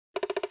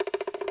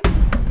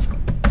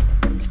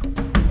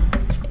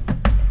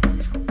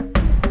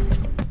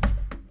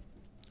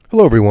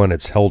Hello everyone,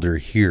 it's Helder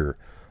here.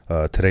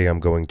 Today I'm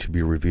going to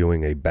be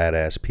reviewing a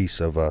badass piece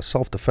of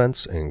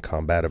self-defense and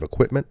combative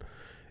equipment.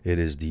 It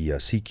is the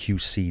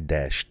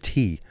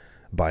CQC-T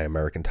by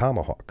American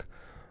Tomahawk.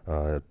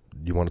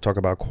 You want to talk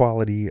about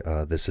quality?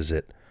 This is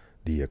it.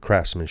 The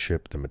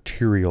craftsmanship, the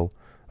material,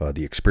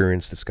 the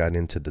experience that's gotten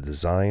into the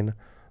design.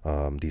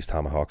 These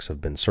Tomahawks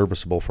have been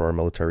serviceable for our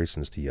military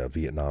since the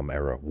Vietnam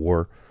era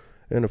war,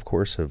 and of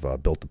course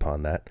have built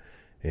upon that.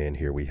 And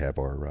here we have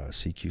our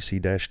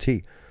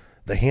CQC-T.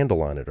 The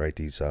handle on it, right,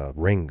 these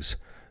rings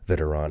that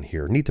are on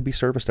here need to be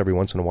serviced every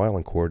once in a while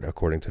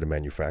according to the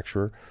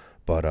manufacturer,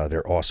 but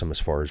they're awesome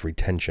as far as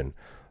retention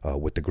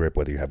with the grip,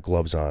 whether you have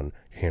gloves on,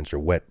 hands are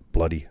wet,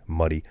 bloody,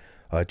 muddy.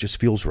 It just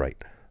feels right,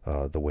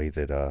 the way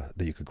that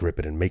you could grip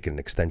it and make it an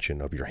extension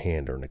of your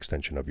hand or an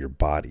extension of your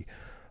body.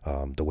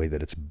 The way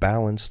that it's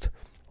balanced,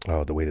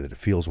 the way that it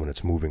feels when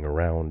it's moving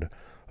around.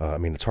 I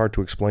mean, it's hard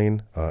to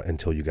explain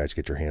until you guys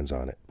get your hands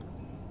on it.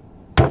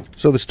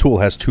 So this tool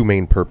has two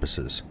main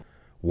purposes.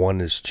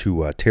 One is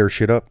to tear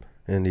shit up,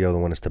 and the other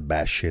one is to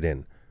bash shit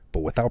in.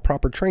 But without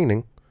proper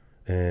training,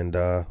 and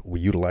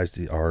we utilize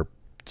our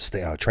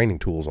training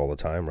tools all the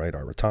time, right?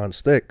 Our rattan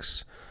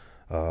sticks.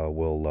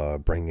 We'll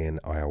bring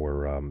in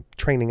our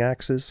training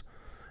axes,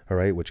 all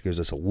right, which gives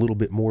us a little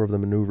bit more of the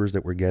maneuvers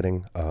that we're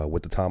getting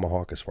with the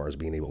Tomahawk as far as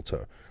being able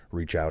to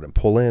reach out and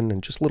pull in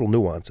and just little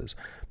nuances.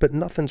 But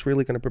nothing's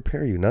really going to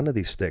prepare you. None of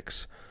these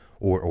sticks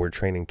or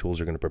training tools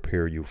are going to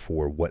prepare you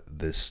for what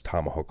this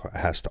Tomahawk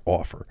has to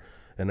offer.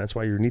 And that's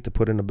why you need to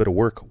put in a bit of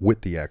work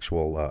with the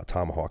actual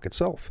Tomahawk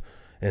itself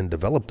and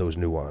develop those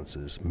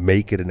nuances.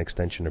 Make it an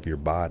extension of your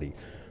body.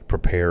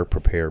 Prepare,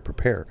 prepare,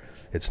 prepare.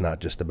 It's not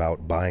just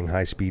about buying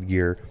high-speed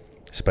gear,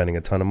 spending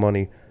a ton of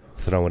money,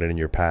 throwing it in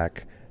your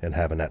pack, and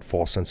having that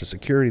false sense of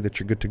security that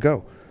you're good to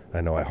go. I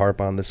know I harp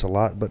on this a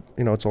lot, but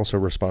you know, it's also a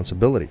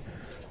responsibility.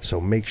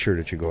 So make sure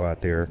that you go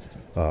out there,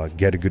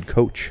 get a good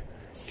coach,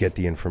 get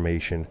the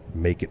information,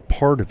 make it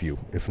part of you.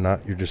 If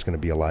not, you're just going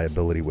to be a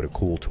liability with a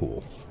cool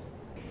tool.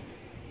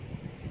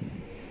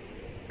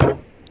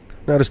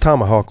 Now, this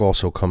Tomahawk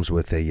also comes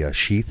with a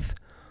sheath.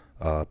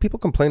 People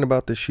complain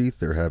about this sheath.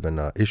 They're having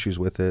issues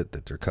with it,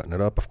 that they're cutting it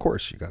up. Of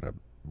course, you got a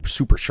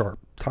super sharp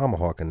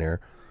Tomahawk in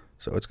there,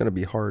 so it's going to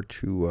be hard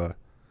to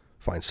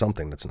find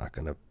something that's not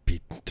going to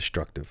be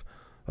destructive.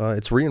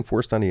 It's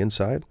reinforced on the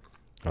inside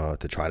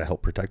to try to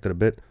help protect it a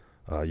bit.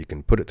 You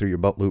can put it through your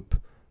butt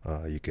loop.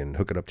 You can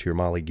hook it up to your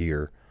molly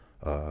gear.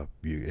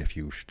 If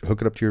you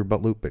hook it up to your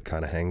butt loop, it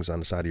kind of hangs on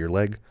the side of your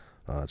leg.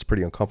 It's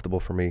pretty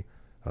uncomfortable for me.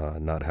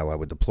 Not how I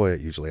would deploy it.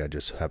 Usually I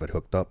just have it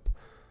hooked up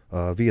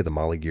via the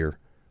molly gear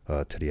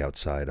to the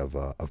outside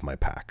of my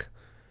pack.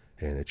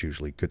 And it's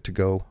usually good to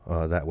go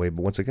that way.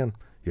 But once again,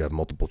 you have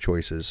multiple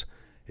choices.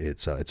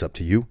 It's up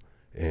to you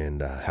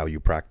and how you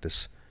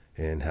practice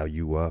and how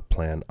you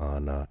plan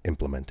on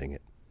implementing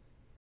it.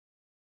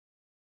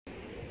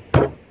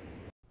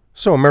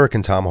 So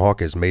American Tomahawk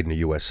is made in the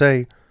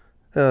USA.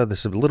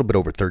 This is a little bit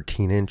over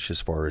 13 inch as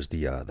far as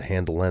the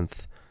handle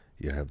length.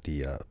 You have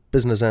the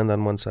business end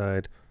on one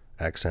side,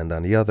 axe end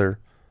on the other.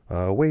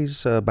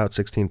 Weighs about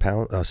 16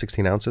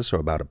 ounces, so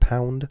about a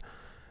pound.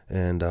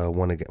 And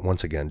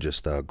once again,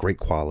 just great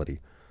quality,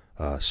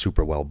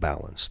 super well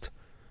balanced,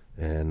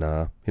 and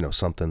you know,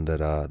 something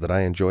that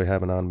I enjoy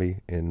having on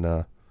me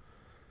in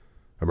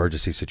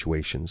emergency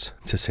situations,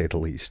 to say the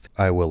least.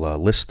 I will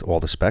list all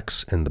the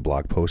specs in the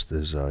blog post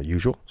as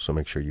usual, so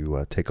make sure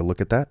you take a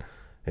look at that,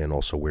 and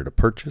also where to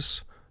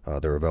purchase.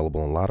 They're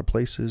available in a lot of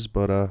places,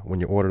 but when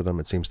you order them,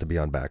 it seems to be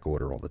on back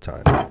order all the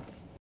time.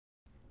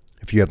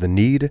 If you have the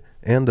need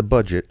and the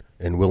budget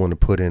and willing to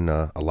put in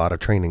a lot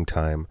of training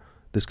time,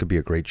 this could be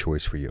a great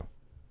choice for you.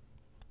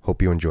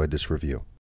 Hope you enjoyed this review.